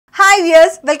Hi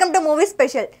viewers, welcome to Movie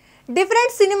Special.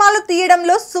 Different సినిమాలు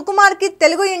తీయడంలో సుకుమార్ కి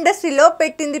తెలుగు ఇండస్ట్రీలో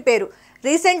పెట్టింది పేరు.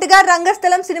 రీసెంట్ గా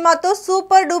రంగస్థలం సినిమాతో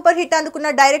సూపర్ డూపర్ హిట్ అందుకున్న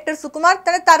డైరెక్టర్ సుకుమార్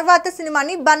తన తర్వాత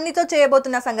సినిమాని బన్నీతో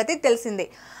చేయబోతున్న సంగతి తెలిసిందే.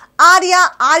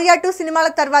 ఆర్య 2 సినిమాల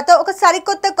తర్వాత ఒక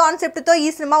సరికొత్త కాన్సెప్ట్ తో ఈ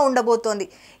సినిమా ఉండబోతోంది.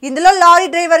 ఇందులో లారీ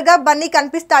డ్రైవర్ గా బన్నీ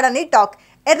కనిపిస్తాడని టాక్.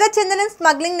 ఎర్ర చందనం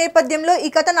స్మగ్లింగ్ నేపథ్యంలో ఈ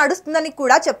కథ నడుస్తుందని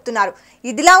కూడా చెప్తున్నారు.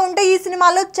 ఇదిలా ఉంటే ఈ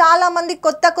సినిమాలో చాలా మంది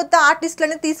కొత్త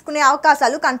ఆర్టిస్టులను తీసుకునే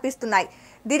అవకాశాలు కనిపిస్తున్నాయి.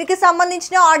 దీనికి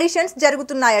సంబంధించిన ఆడిషన్స్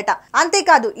జరుగుతున్నాయట.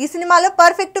 అంతేకాదు ఈ సినిమాలో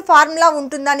పర్ఫెక్ట్ ఫార్ములా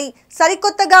ఉంటుందని,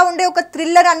 సరికొత్తగా ఉండే ఒక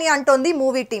థ్రిల్లర్ అని అంటోంది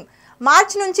మూవీ టీం.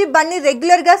 మార్చ్ నుంచి బన్నీ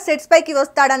రెగ్యులర్ గా సెట్స్ పైకి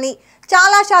వస్తాడని,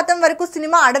 చాలా శాతం వరకు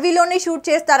సినిమా అడవిలోనే షూట్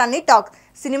చేస్తారని టాక్.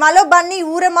 సినిమాలో బన్నీ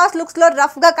ఊరమాస్ లుక్స్ లో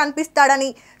రఫ్ గా కనిపిస్తాడని,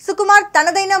 సుకుమార్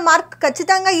తనదైన మార్క్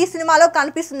ఖచ్చితంగా ఈ సినిమాలో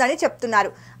కనిపిస్తుందని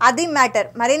చెప్తున్నారు. అది మ్యాటర్.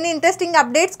 మరిన్ని ఇంట్రెస్టింగ్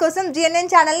అప్డేట్స్ కోసం GNN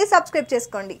ఛానల్ ని సబ్స్క్రైబ్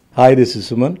చేసుకోండి. Hi, this is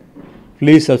Suman.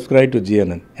 Please subscribe to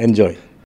GNN. Enjoy.